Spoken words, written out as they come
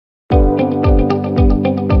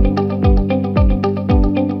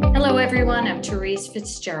Grace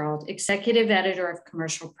Fitzgerald, Executive Editor of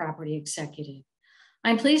Commercial Property Executive.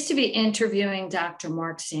 I'm pleased to be interviewing Dr.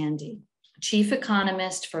 Mark Zandi, Chief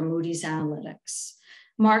Economist for Moody's Analytics.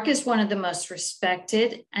 Mark is one of the most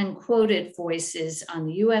respected and quoted voices on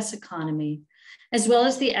the US economy, as well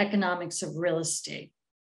as the economics of real estate.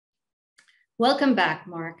 Welcome back,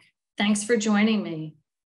 Mark. Thanks for joining me.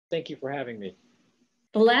 Thank you for having me.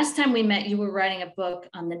 The last time we met, you were writing a book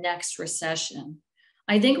on the next recession.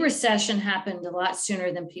 I think recession happened a lot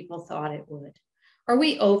sooner than people thought it would. Are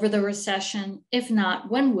we over the recession? If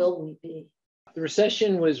not, when will we be? The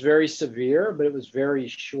recession was very severe, but it was very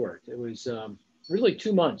short. It was really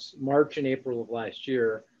 2 months, March and April of last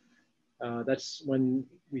year. That's when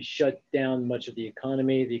we shut down much of the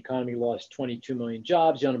economy. The economy lost 22 million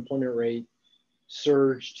jobs. The unemployment rate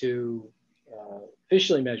surged to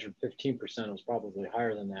officially measured 15%. It was probably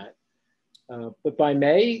higher than that. But by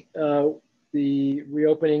May, the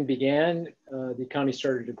reopening began. The economy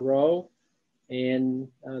started to grow, and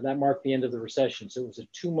that marked the end of the recession. So it was a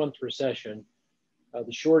 2-month recession,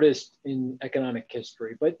 the shortest in economic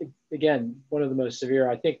history. But again, one of the most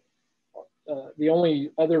severe. I think the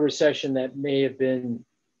only other recession that may have been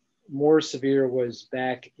more severe was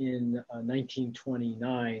back in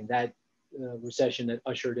 1929. That recession that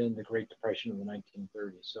ushered in the Great Depression of the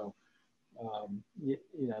 1930s. So,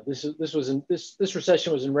 this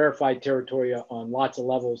recession was in rarefied territory on lots of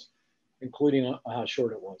levels, including how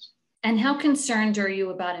short it was. And how concerned are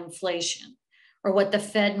you about inflation, or what the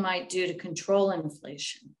Fed might do to control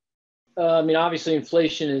inflation? Obviously,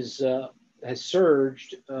 inflation has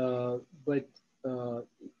surged, but I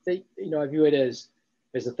view it as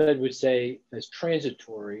the Fed would say, as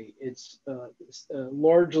transitory. It's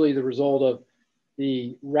largely the result of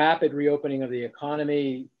the rapid reopening of the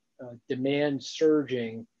economy, demand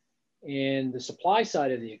surging, and the supply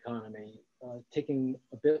side of the economy taking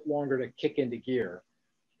a bit longer to kick into gear.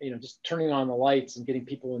 Just turning on the lights and getting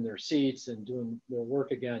people in their seats and doing their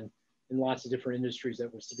work again in lots of different industries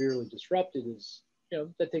that were severely disrupted is,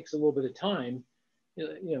 that takes a little bit of time.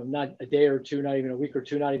 Not a day or two, not even a week or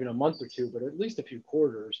two, not even a month or two, but at least a few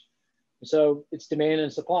quarters. So it's demand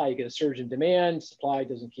and supply. You get a surge in demand, supply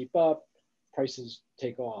doesn't keep up, prices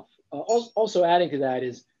take off. Also adding to that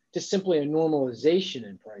is just simply a normalization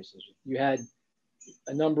in prices. You had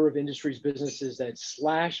a number of industries, businesses that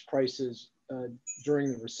slashed prices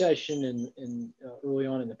during the recession and early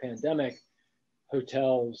on in the pandemic: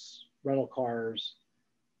 hotels, rental cars,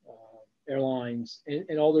 airlines,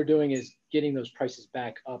 and all they're doing is getting those prices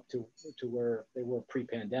back up to where they were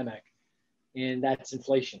pre-pandemic. And that's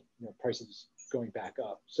inflation, prices going back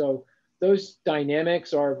up. So those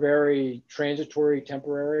dynamics are very transitory,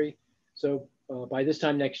 temporary. So by this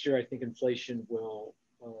time next year, I think inflation will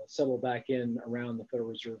settle back in around the Federal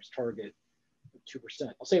Reserve's target of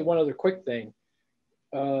 2%. I'll say one other quick thing.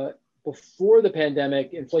 Before the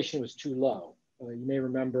pandemic, inflation was too low. You may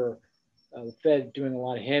remember the Fed doing a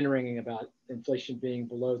lot of hand-wringing about inflation being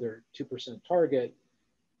below their 2% target.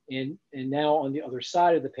 And now on the other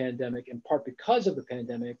side of the pandemic, in part because of the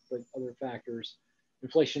pandemic, but other factors,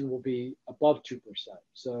 inflation will be above 2%.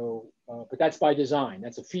 So, but that's by design.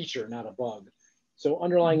 That's a feature, not a bug. So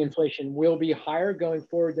underlying inflation will be higher going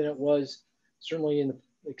forward than it was certainly in the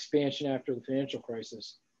expansion after the financial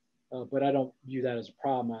crisis. But I don't view that as a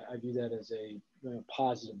problem. I view that as a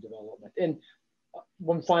positive development. And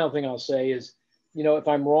one final thing I'll say is, if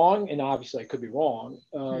I'm wrong, and obviously I could be wrong,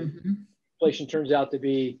 inflation turns out to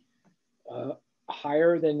be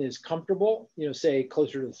higher than is comfortable, say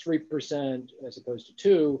closer to 3% as opposed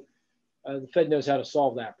to 2%, the Fed knows how to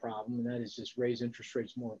solve that problem, and that is just raise interest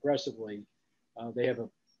rates more aggressively. They have a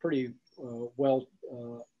pretty well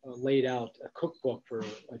laid out a cookbook for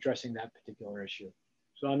addressing that particular issue.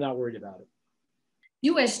 So I'm not worried about it.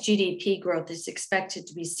 US GDP growth is expected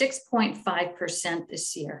to be 6.5%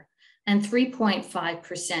 this year and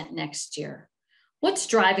 3.5% next year. What's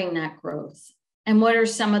driving that growth? And what are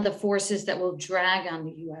some of the forces that will drag on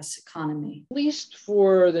the US economy? At least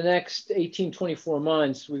for the next 18, 24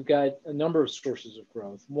 months, we've got a number of sources of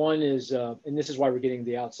growth. One is, and this is why we're getting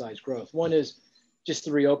the outsized growth. One is just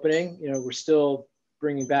the reopening. We're still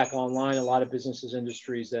bringing back online a lot of businesses,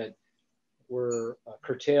 industries that were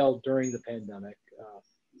curtailed during the pandemic.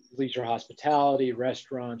 Leisure hospitality,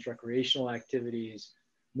 restaurants, recreational activities,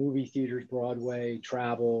 movie theaters, Broadway,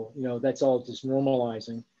 travel, that's all just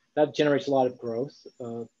normalizing. That generates a lot of growth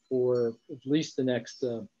for at least the next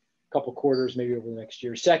couple quarters, maybe over the next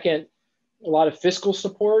year. Second, a lot of fiscal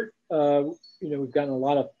support. We've gotten a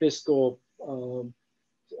lot of fiscal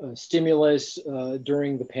stimulus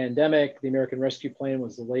during the pandemic. The American Rescue Plan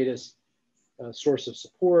was the latest source of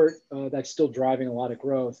support. That's still driving a lot of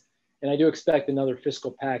growth. And I do expect another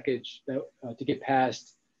fiscal package that, to get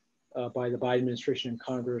passed by the Biden administration and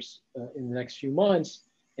Congress in the next few months.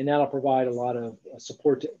 And that'll provide a lot of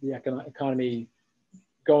support to the economy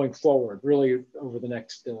going forward, really over the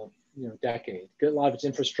next decade. A lot of its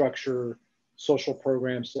infrastructure, social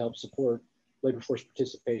programs to help support labor force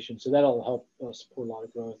participation. So that'll help support a lot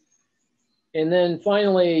of growth. And then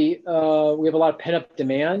finally, we have a lot of pent-up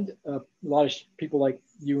demand. A lot of people like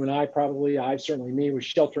you and I probably, certainly me, was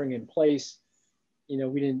sheltering in place. We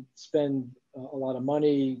didn't spend a lot of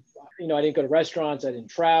money. I didn't go to restaurants, I didn't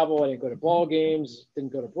travel, I didn't go to ball games,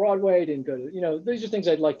 didn't go to Broadway, didn't go to, these are things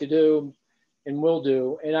I'd like to do and will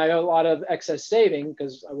do. And I have a lot of excess saving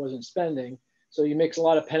because I wasn't spending. So you mix a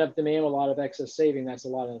lot of pent-up demand with a lot of excess saving. That's a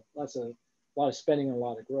lot of spending and a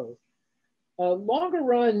lot of growth. Longer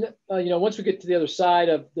run, once we get to the other side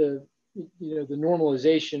of the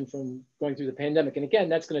normalization from going through the pandemic, and again,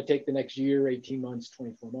 that's going to take the next year, 18 months,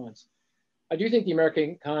 24 months. I do think the American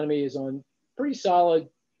economy is on pretty solid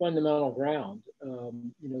fundamental ground.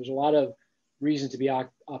 There's a lot of reason to be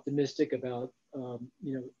optimistic about,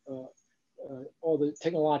 all the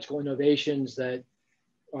technological innovations that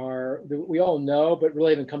we all know, but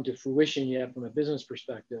really haven't come to fruition yet from a business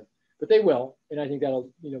perspective. But they will, and I think that'll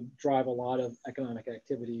drive a lot of economic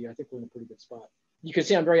activity. I think we're in a pretty good spot. You can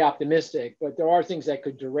see I'm very optimistic, but there are things that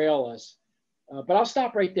could derail us. But I'll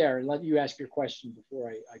stop right there and let you ask your question before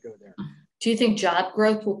I go there. Do you think job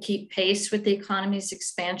growth will keep pace with the economy's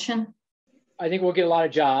expansion? I think we'll get a lot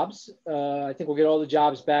of jobs. I think we'll get all the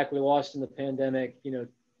jobs back we lost in the pandemic,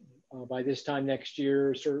 by this time next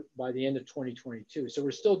year, or by the end of 2022. So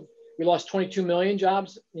we lost 22 million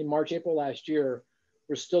jobs in March, April last year.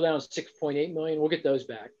 We're still down 6.8 million. We'll get those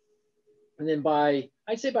back. And then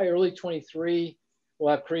I'd say by early 23, we'll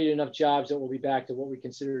have created enough jobs that we'll be back to what we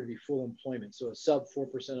consider to be full employment. So a sub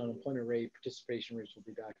 4% unemployment rate, participation rates will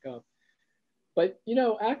be back up. But,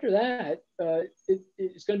 after that,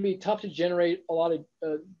 it's going to be tough to generate a lot of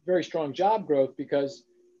very strong job growth because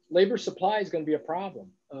labor supply is going to be a problem.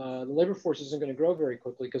 The labor force isn't going to grow very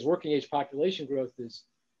quickly because working age population growth is,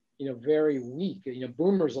 very weak.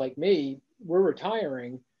 Boomers like me, we're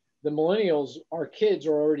retiring. The millennials, our kids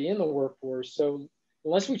are already in the workforce. So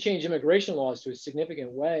unless we change immigration laws in a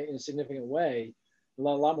significant way, a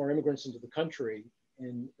lot more immigrants into the country.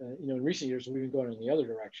 And in recent years, we've been going in the other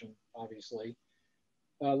direction, obviously.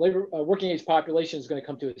 Working age population is going to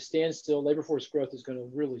come to a standstill. Labor force growth is going to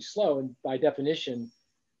really slow. And by definition,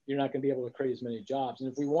 you're not going to be able to create as many jobs.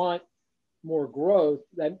 And if we want more growth,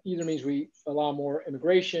 that either means we allow more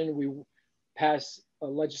immigration, we pass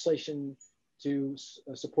legislation to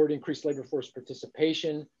support increased labor force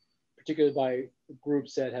participation, particularly by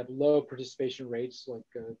groups that have low participation rates, like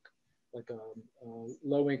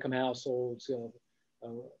low-income households,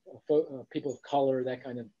 people of color,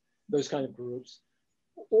 those kind of groups.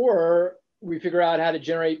 Or we figure out how to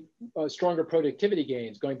generate stronger productivity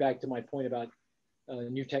gains, going back to my point about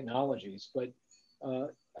new technologies. But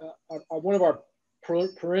one of our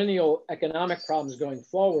perennial economic problems going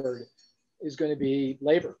forward is going to be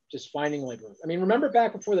labor, just finding labor. I mean, remember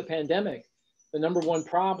back before the pandemic, the number one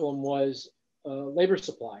problem was labor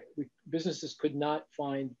supply. Businesses could not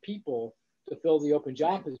find people to fill the open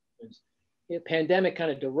job positions. The pandemic kind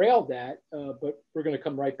of derailed that, but we're going to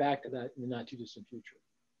come right back to that in the not too distant future.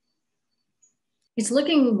 It's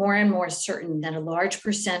looking more and more certain that a large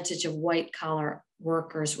percentage of white-collar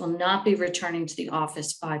workers will not be returning to the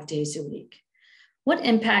office 5 days a week. What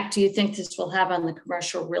impact do you think this will have on the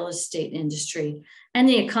commercial real estate industry and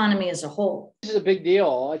the economy as a whole? This is a big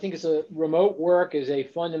deal. I think remote work is a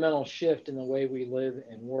fundamental shift in the way we live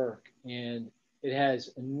and work, and it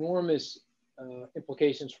has enormous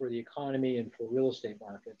implications for the economy and for real estate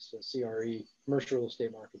markets, CRE, commercial real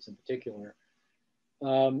estate markets in particular.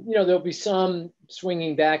 There'll be some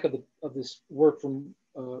swinging back of this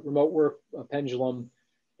remote work pendulum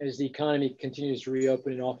as the economy continues to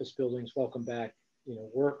reopen and office buildings welcome back,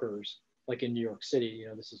 workers, like in New York City.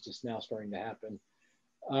 This is just now starting to happen.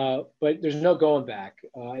 But there's no going back.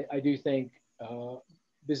 I do think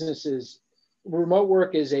remote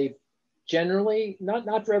work is generally,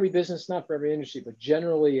 not for every business, not for every industry, but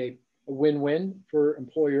generally a win-win for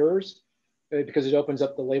employers because it opens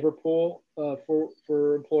up the labor pool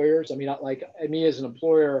for employers. I mean, not like me as an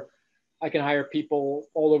employer, I can hire people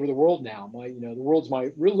all over the world now. The world's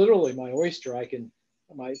literally my oyster. I can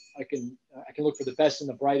look for the best and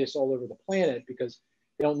the brightest all over the planet because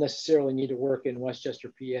they don't necessarily need to work in Westchester,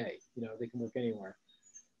 PA. They can work anywhere.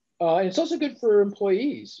 And it's also good for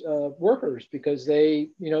employees, workers, because they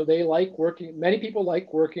like working. Many people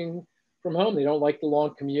like working from home. They don't like the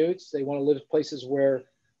long commutes. They want to live in places where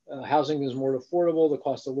housing is more affordable, the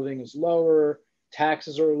cost of living is lower,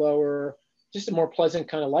 taxes are lower, just a more pleasant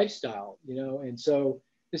kind of lifestyle, you know. And so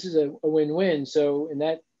this is a win-win. So in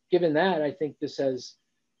that, given that, I think this has,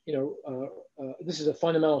 you know, this is a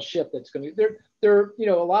fundamental shift that's going to, there are, you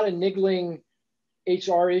know, a lot of niggling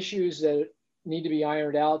HR issues that need to be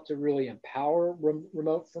ironed out to really empower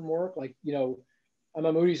remote from work. Like, you know, I'm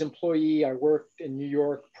a Moody's employee. I worked in New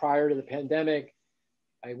York prior to the pandemic.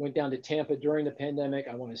 I went down to Tampa during the pandemic.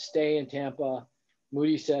 I want to stay in Tampa.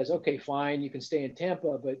 Moody says, okay, fine, you can stay in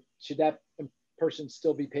Tampa, but should that person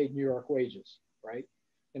still be paid New York wages, right?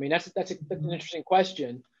 I mean, that's an interesting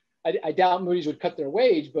question. I doubt Moody's would cut their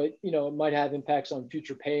wage, but, you know, it might have impacts on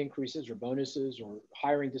future pay increases or bonuses or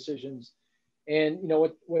hiring decisions. And, you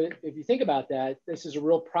know, what if you think about that, this is a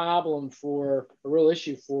real problem for, a real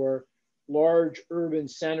issue for large urban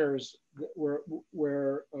centers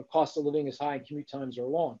where cost of living is high and commute times are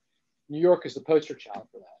long. New York is the poster child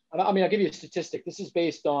for that. I mean, I'll give you a statistic. This is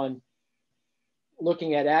based on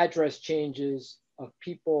looking at address changes of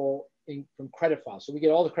people from credit files. So we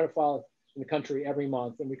get all the credit files in the country every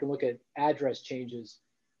month, and we can look at address changes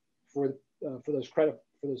for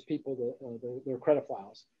those people, their credit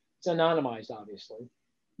files. It's anonymized, obviously.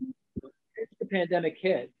 After the pandemic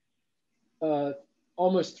hit,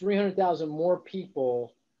 almost 300,000 more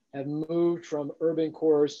people have moved from urban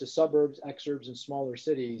cores to suburbs, exurbs, and smaller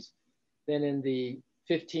cities than in the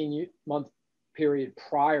 15-month period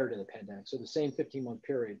prior to the pandemic. So the same 15-month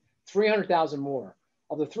period, 300,000 more.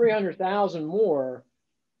 Of the 300,000 more,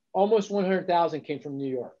 almost 100,000 came from New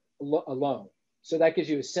York alone. So that gives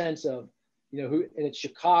you a sense of, you know, who, and it's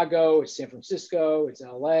Chicago, it's San Francisco, it's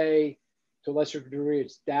LA, to a lesser degree,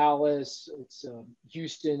 it's Dallas, it's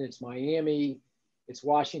Houston, it's Miami, it's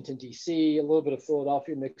Washington, DC, a little bit of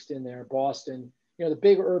Philadelphia mixed in there, Boston, you know, the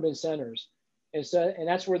big urban centers. And so, and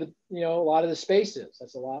that's where the, you know, a lot of the space is.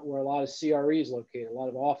 That's a lot where a lot of CRE is located, a lot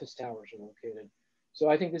of office towers are located. So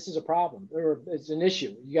I think this is a problem. It's an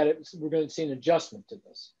issue. We're going to see an adjustment to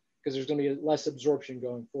this because there's going to be less absorption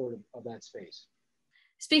going forward of that space.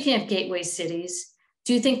 Speaking of gateway cities,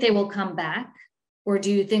 do you think they will come back? Or do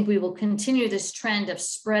you think we will continue this trend of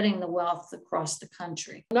spreading the wealth across the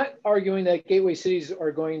country? I'm not arguing that gateway cities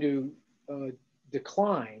are going to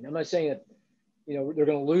decline. I'm not saying that, you know, they're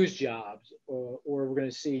going to lose jobs or we're going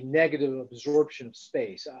to see negative absorption of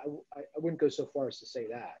space. I wouldn't go so far as to say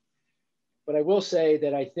that. But I will say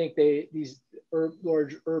that I think these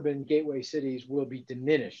large urban gateway cities will be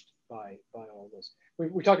diminished by all this.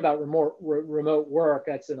 We talked about remote work.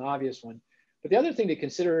 That's an obvious one. But the other thing to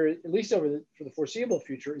consider, at least for the foreseeable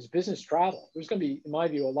future, is business travel. There's going to be, in my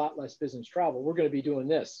view, a lot less business travel. We're going to be doing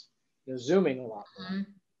this, you know, Zooming a lot more.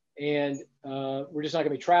 And we're just not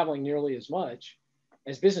going to be traveling nearly as much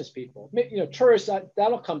as business people. You know, tourists,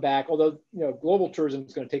 that'll come back, although, you know, global tourism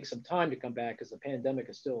is going to take some time to come back because the pandemic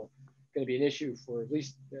is still going to be an issue for at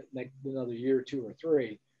least another year or two or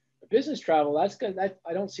three. But business travel, I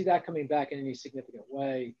don't see that coming back in any significant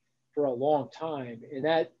way for a long time. And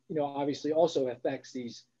that, you know, obviously also affects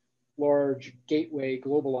these large gateway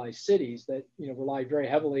globalized cities that, you know, rely very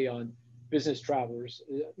heavily on business travelers,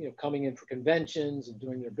 you know, coming in for conventions and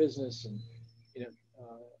doing their business and, you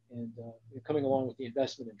know, coming along with the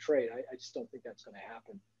investment and trade. I just don't think that's going to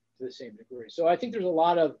happen to the same degree. So I think there's a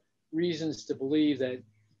lot of reasons to believe that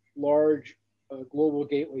large global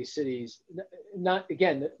gateway cities, not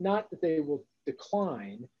that they will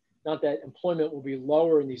decline, not that employment will be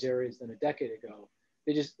lower in these areas than a decade ago.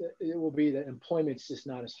 It will be that employment's just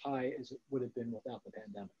not as high as it would have been without the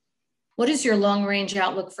pandemic. What is your long range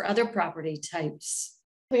outlook for other property types?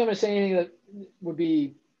 I think I'm going to say anything that would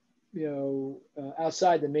be, you know,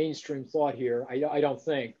 outside the mainstream thought here. I don't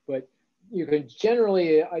think, but you can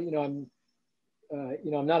generally, you know,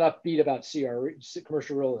 I'm not upbeat about CRE,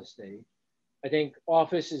 commercial real estate. I think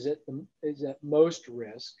office is at most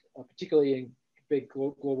risk, particularly in big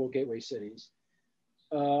global gateway cities.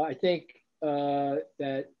 I think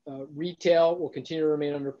that retail will continue to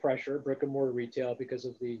remain under pressure, brick and mortar retail, because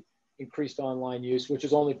of the increased online use, which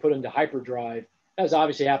is only put into hyperdrive. That was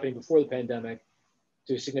obviously happening before the pandemic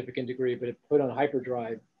to a significant degree, but it put on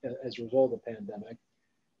hyperdrive as a result of the pandemic.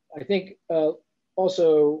 I think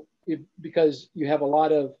also because you have a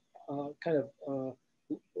lot of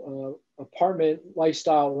apartment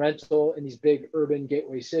lifestyle rental in these big urban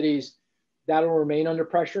gateway cities, that'll remain under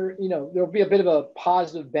pressure. You know, there'll be a bit of a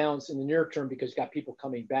positive bounce in the near term because you've got people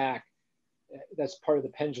coming back. That's part of the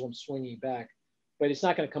pendulum swinging back, but it's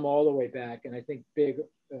not going to come all the way back. And I think big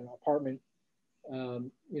apartment,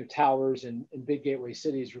 you know, towers and big gateway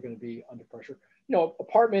cities are going to be under pressure. You know,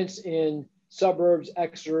 apartments in suburbs,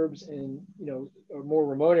 exurbs, and or more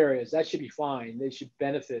remote areas, that should be fine. They should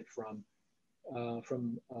benefit from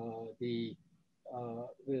the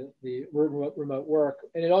remote work,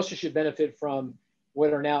 and it also should benefit from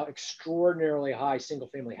what are now extraordinarily high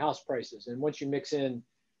single-family house prices. And once you mix in,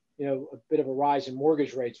 a bit of a rise in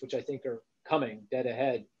mortgage rates, which I think are coming dead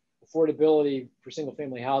ahead, affordability for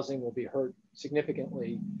single-family housing will be hurt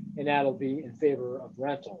significantly, and that'll be in favor of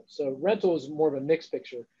rental. So rental is more of a mixed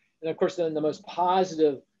picture. And of course, then the most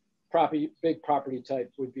positive big property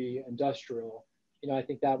type would be industrial. I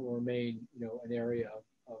think that will remain, an area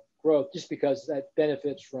of growth, just because that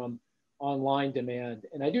benefits from online demand.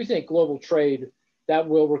 And I do think global trade, that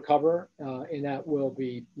will recover, and that will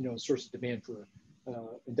be, a source of demand for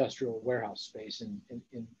industrial warehouse space in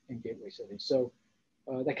gateway cities. So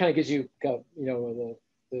that kind of gives you, the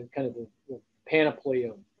kind of the panoply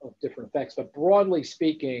of different effects. But broadly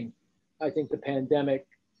speaking, I think the pandemic,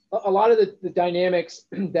 a lot of the dynamics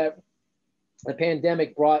that the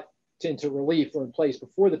pandemic brought into relief were in place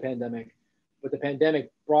before the pandemic, but the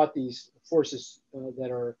pandemic brought these forces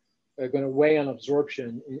that are going to weigh on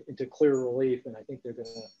absorption into clear relief, and I think they're going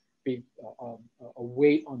to be a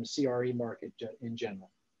weight on the CRE market in general.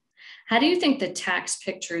 How do you think the tax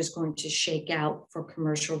picture is going to shake out for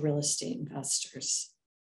commercial real estate investors?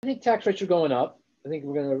 I think tax rates are going up. I think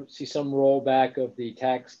we're going to see some rollback of the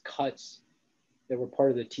tax cuts that were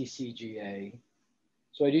part of the TCJA.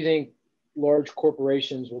 So I do think large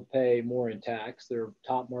corporations will pay more in tax. Their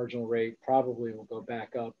top marginal rate probably will go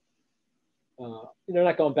back up. They're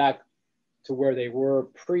not going back to where they were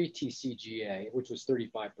pre-TCJA, which was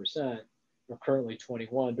 35%. They're currently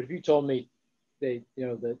 21%. But if you told me the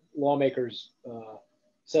lawmakers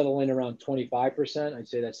settle in around 25%, I'd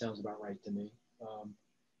say that sounds about right to me.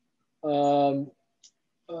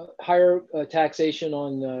 Higher taxation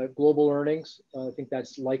on global earnings. I think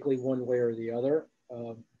that's likely one way or the other.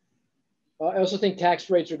 I also think tax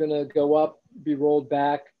rates are going to go up, be rolled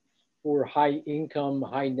back for high income,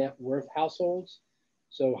 high net worth households.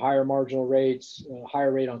 So higher marginal rates,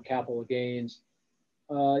 higher rate on capital gains.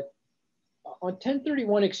 On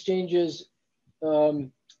 1031 exchanges,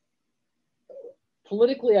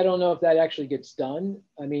 politically, I don't know if that actually gets done.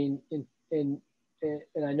 I mean, and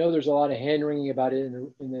I know there's a lot of hand wringing about it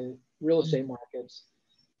in the real estate markets.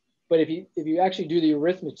 But if you actually do the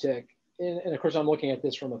arithmetic, and of course I'm looking at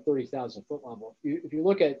this from a 30,000 foot level. If you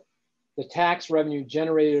look at the tax revenue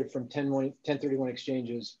generated from 1031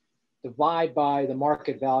 exchanges, divide by the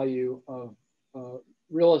market value of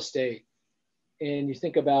real estate, and you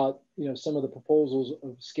think about some of the proposals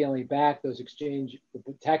of scaling back those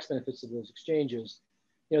the tax benefits of those exchanges,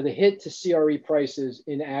 the hit to CRE prices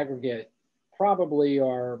in aggregate probably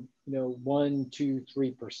are 1, 2,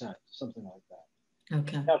 3%, something like that.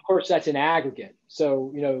 Okay. Now, of course, that's an aggregate.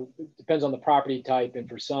 So, it depends on the property type. And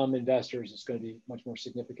for some investors, it's going to be much more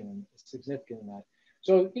significant than that.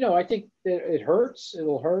 So, I think that it hurts.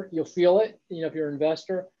 It'll hurt. You'll feel it, if you're an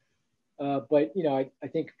investor. But, I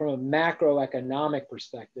think from a macroeconomic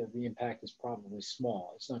perspective, the impact is probably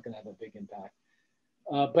small. It's not going to have a big impact.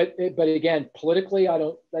 But again, politically,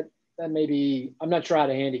 that may be, I'm not sure how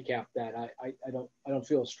to handicap that. I don't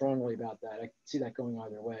feel strongly about that. I see that going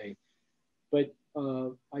either way. But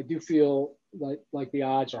I do feel like the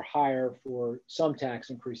odds are higher for some tax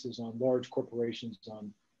increases on large corporations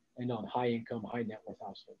and on high income, high net worth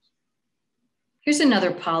households. Here's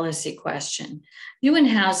another policy question. UN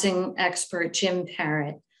housing expert Jim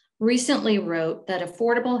Parrott recently wrote that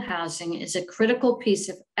affordable housing is a critical piece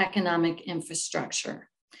of economic infrastructure.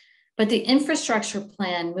 But the infrastructure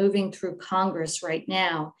plan moving through Congress right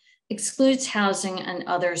now excludes housing and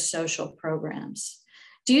other social programs.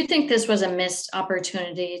 Do you think this was a missed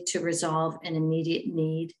opportunity to resolve an immediate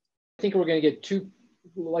need? I think we're going to get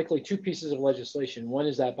likely two pieces of legislation. One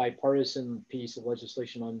is that bipartisan piece of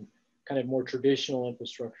legislation on kind of more traditional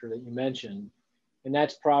infrastructure that you mentioned. And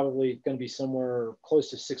that's probably going to be somewhere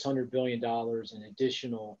close to $600 billion in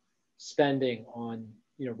additional spending on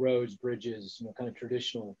roads, bridges, kind of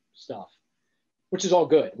traditional stuff, which is all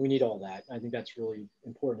good. We need all that. I think that's really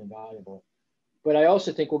important and valuable. But I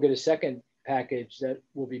also think we'll get a second package that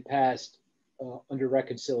will be passed under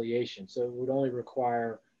reconciliation. So it would only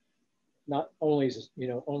require, not only is,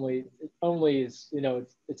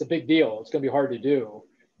 it's a big deal. It's going to be hard to do.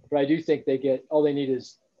 But I do think all they need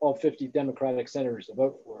is all 50 Democratic senators to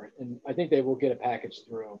vote for it. And I think they will get a package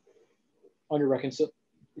through under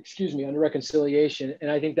reconciliation.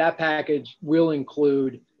 And I think that package will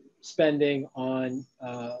include spending on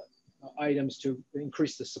items to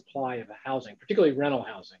increase the supply of housing, particularly rental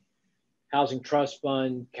housing trust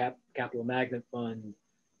fund, capital magnet fund,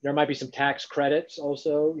 There might be some tax credits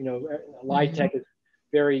also. LIHTC is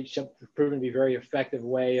proven to be a very effective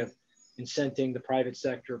way of incenting the private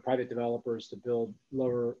sector, private developers to build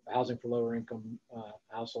lower housing for lower income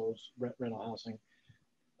households, rental housing.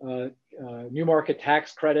 New market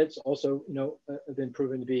tax credits also, have been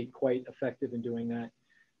proven to be quite effective in doing that.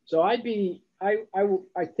 So I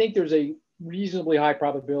think there's a reasonably high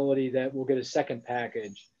probability that we'll get a second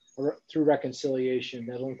package through reconciliation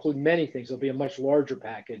that'll include many things. It'll be a much larger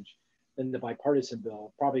package than the bipartisan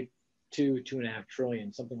bill, probably 2.5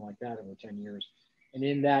 trillion, something like that over 10 years. And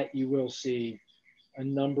in that, you will see a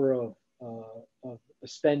number of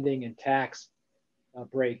spending and tax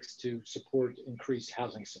breaks to support increased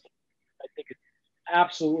housing supply. I think it's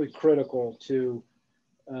absolutely critical to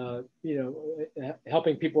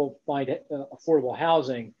helping people find affordable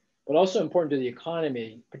housing, but also important to the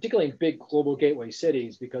economy, particularly in big global gateway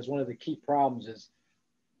cities, because one of the key problems is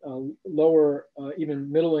lower, even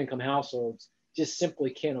middle income households just simply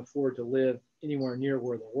can't afford to live anywhere near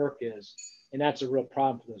where the work is. And that's a real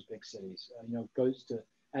problem for those big cities. It goes to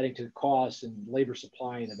adding to the costs and labor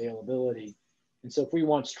supply and availability. And so if we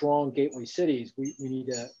want strong gateway cities, we need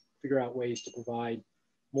to figure out ways to provide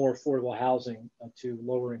more affordable housing to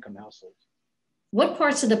lower income households. What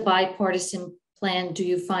parts of the bipartisan plan do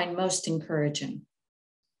you find most encouraging?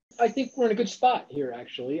 I think we're in a good spot here,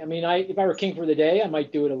 actually. I mean, if I were king for the day, I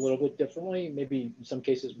might do it a little bit differently, maybe in some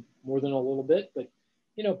cases more than a little bit. But,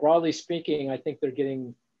 broadly speaking, I think they're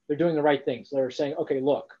doing the right things. They're saying, okay,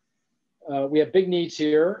 look, we have big needs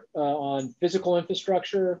here on physical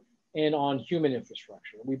infrastructure and on human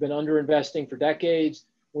infrastructure. We've been underinvesting for decades.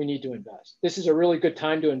 We need to invest. This is a really good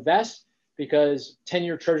time to invest because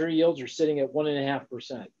 10-year treasury yields are sitting at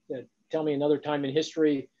 1.5%. Tell me another time in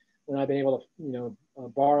history when I've been able to,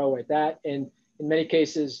 borrow at that. And in many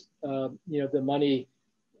cases, the money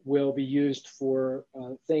will be used for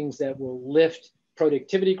things that will lift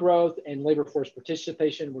productivity growth and labor force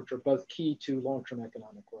participation, which are both key to long-term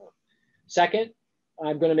economic growth. Second,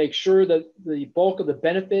 I'm going to make sure that the bulk of the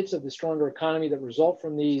benefits of the stronger economy that result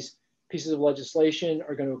from these pieces of legislation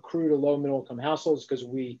are going to accrue to low middle income households, because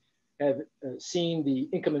we have seen the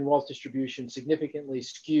income and wealth distribution significantly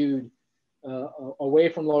skewed away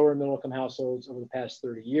from lower middle income households over the past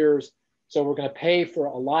 30 years. So we're going to pay for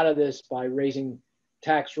a lot of this by raising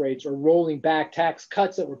tax rates or rolling back tax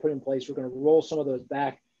cuts that were put in place. We're going to roll some of those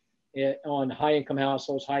back on high income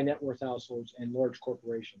households, high net worth households, and large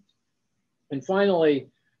corporations. And finally,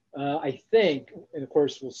 I think, and of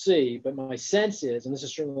course we'll see, but my sense is, and this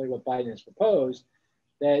is certainly what Biden has proposed,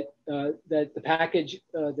 that the package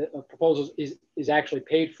of proposals is actually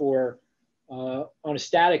paid for on a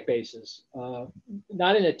static basis,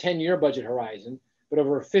 not in a 10-year budget horizon, but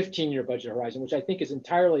over a 15-year budget horizon, which I think is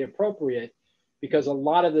entirely appropriate, because a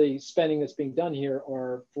lot of the spending that's being done here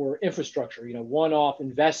are for infrastructure, one-off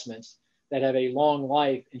investments that have a long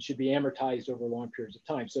life and should be amortized over long periods of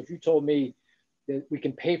time. So if you told me that we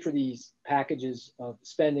can pay for these packages of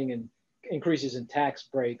spending and increases in tax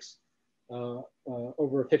breaks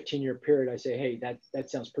over a 15-year period, I say, hey, that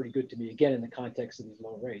sounds pretty good to me, again, in the context of these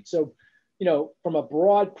low rates. So, from a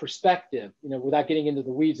broad perspective, without getting into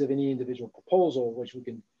the weeds of any individual proposal, which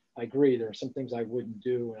I agree, there are some things I wouldn't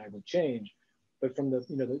do and I would change. But from if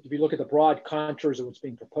you look at the broad contours of what's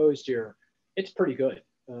being proposed here, it's pretty good.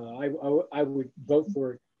 I would vote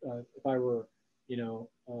for it if I were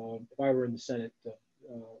in the Senate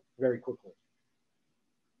very quickly.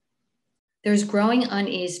 There's growing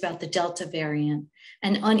unease about the Delta variant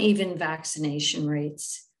and uneven vaccination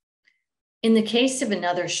rates. In the case of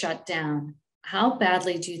another shutdown, how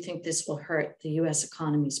badly do you think this will hurt the U.S.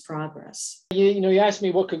 economy's progress? You asked me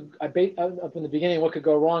up in the beginning, what could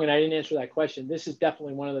go wrong, and I didn't answer that question. This is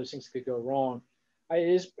definitely one of those things that could go wrong.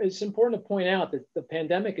 It's important to point out that the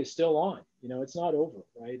pandemic is still on. It's not over,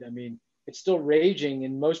 right? I mean, it's still raging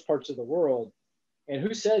in most parts of the world. And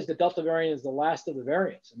who says the Delta variant is the last of the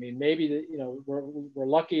variants? I mean, maybe we're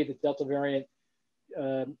lucky that Delta variant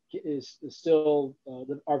is still,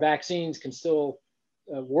 our vaccines can still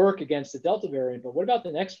work against the Delta variant, but what about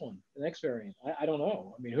the next one, the next variant? I don't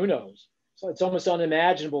know. I mean, who knows? So it's almost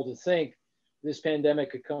unimaginable to think this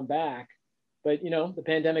pandemic could come back, but the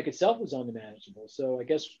pandemic itself was unimaginable. So I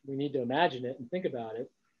guess we need to imagine it and think about it.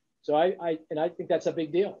 So I think that's a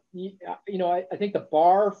big deal. I think the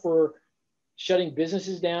bar for shutting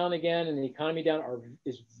businesses down again and the economy down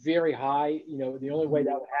is very high. The only way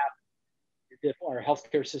that would happen is if our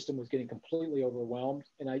healthcare system was getting completely overwhelmed.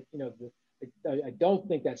 And I don't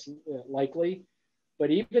think that's likely.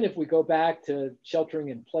 But even if we go back to sheltering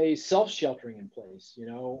in place, self-sheltering in place,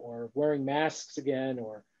 or wearing masks again,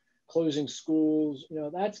 or closing schools,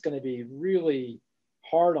 that's going to be really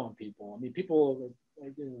hard on people. I mean, people,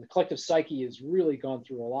 the collective psyche has really gone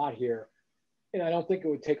through a lot here. And I don't think it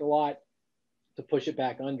would take a lot to push it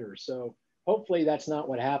back under. So hopefully that's not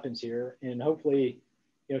what happens here. And hopefully,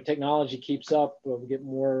 technology keeps up, we get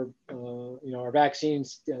more, our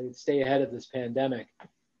vaccines stay ahead of this pandemic,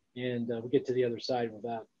 and we get to the other side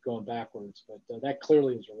without going backwards. But that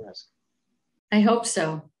clearly is a risk. I hope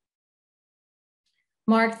so.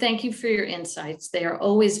 Mark, thank you for your insights. They are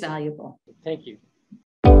always valuable. Thank you.